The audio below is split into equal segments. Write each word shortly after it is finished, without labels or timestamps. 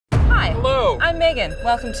I'm Megan.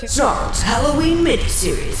 Welcome to Snarled's Halloween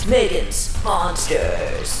miniseries, Megan's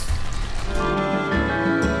Monsters.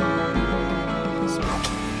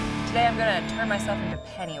 Today I'm gonna turn myself into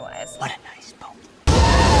Pennywise. What a nice poem.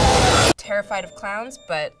 Terrified of clowns,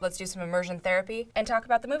 but let's do some immersion therapy and talk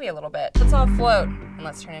about the movie a little bit. Let's all float and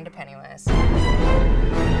let's turn into Pennywise.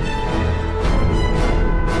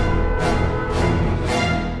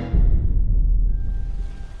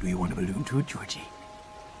 Do you want a balloon too, Georgie?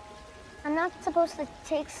 I'm not supposed to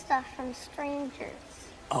take stuff from strangers.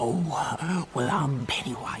 Oh, well, I'm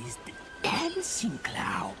Pennywise the dancing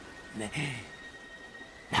clown.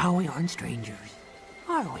 Now we aren't strangers,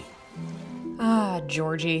 are we? Ah,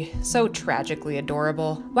 Georgie, so tragically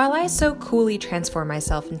adorable. While I so coolly transform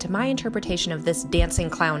myself into my interpretation of this dancing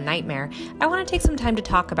clown nightmare, I want to take some time to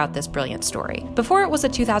talk about this brilliant story. Before it was a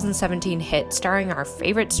 2017 hit starring our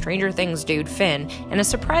favorite Stranger Things dude Finn and a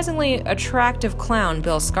surprisingly attractive clown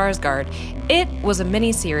Bill Skarsgård, it was a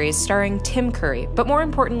mini-series starring Tim Curry, but more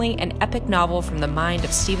importantly, an epic novel from the mind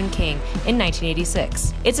of Stephen King in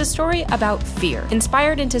 1986. It's a story about fear,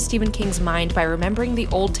 inspired into Stephen King's mind by remembering the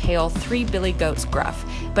old tale Three Billy Goats Gruff,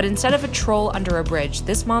 but instead of a troll under a bridge,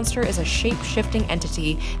 this monster is a shape-shifting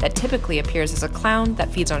entity that typically appears as a clown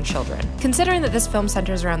that feeds on children. Considering that this film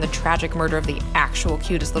centers around the tragic murder of the actual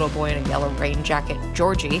cutest little boy in a yellow rain jacket,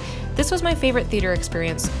 Georgie, this was my favorite theater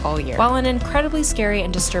experience all year. While an incredibly scary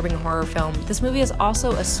and disturbing horror film, this movie is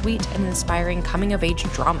also a sweet and inspiring coming-of-age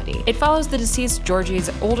dramedy. It follows the deceased Georgie's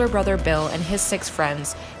older brother Bill and his 6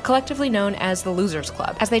 friends, collectively known as the Losers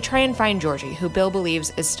Club, as they try and find Georgie, who Bill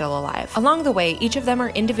believes is still alive. Along the way, each of them are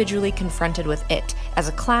individually confronted with it, as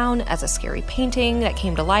a clown, as a scary painting that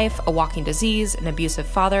came to life, a walking disease, an abusive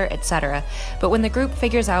father, etc. But when the group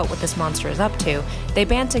figures out what this monster is up to, they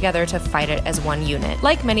band together to fight it as one unit.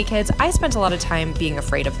 Like many kids, I spent a lot of time being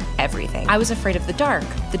afraid of everything. I was afraid of the dark,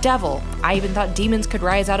 the devil. I even thought demons could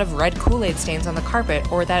rise out of red Kool-Aid stains on the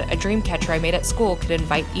carpet, or that a dream catcher I made at school could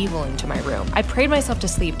invite evil into my room. I prayed myself to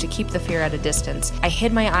sleep to keep the fear at a distance. I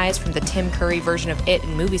hid my eyes from the Tim Curry version of it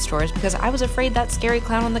in movie stores because I was afraid that scary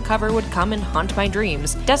clown on the cover would come and haunt my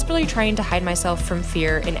dreams. Desperately trying to hide myself from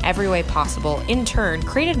fear in every way possible, in turn,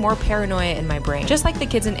 created more paranoia in my brain. Just like the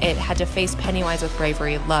kids in It had to face Pennywise with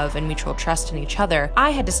bravery, love, and mutual trust in each other,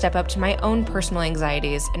 I had to step up to my own personal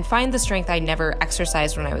anxieties and find the strength I never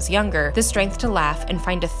exercised when I was younger, the strength to laugh and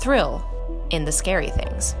find a thrill in the scary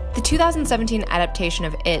things. The 2017 adaptation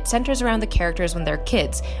of It centers around the characters when they're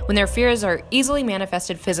kids, when their fears are easily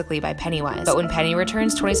manifested physically by Pennywise. But when Penny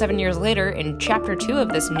returns 27 years later in Chapter 2 of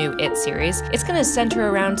this new It series, it's gonna center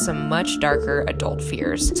around some much darker adult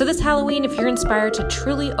fears. So this Halloween, if you're inspired to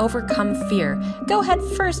truly overcome fear, go head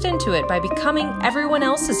first into it by becoming everyone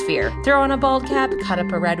else's fear. Throw on a bald cap, cut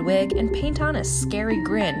up a red wig, and paint on a scary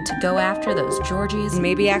grin to go after those Georgies, and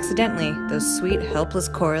maybe accidentally, those sweet, helpless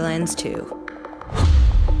Coralines too.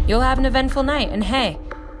 You'll have an eventful night, and hey,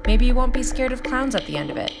 maybe you won't be scared of clowns at the end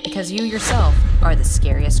of it, because you yourself are the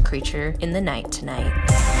scariest creature in the night tonight.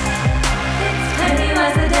 It's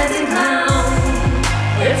Pennywise the dancing clown.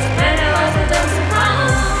 It's Pennywise the dancing clown.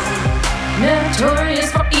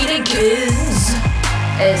 Notorious for eating kids,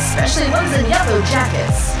 especially ones in yellow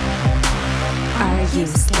jackets. Are you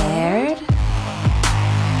scared?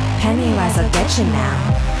 Pennywise will get you now.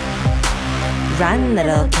 Run,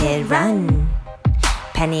 little kid, run.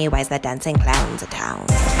 Pennywise the dancing clown's a town.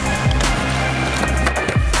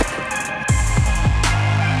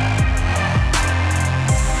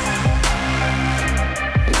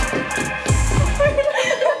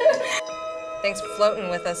 Thanks for floating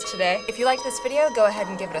with us today. If you like this video, go ahead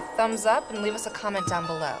and give it a thumbs up and leave us a comment down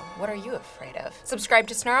below. What are you afraid of? Subscribe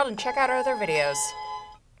to Snarled and check out our other videos.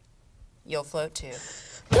 You'll float too.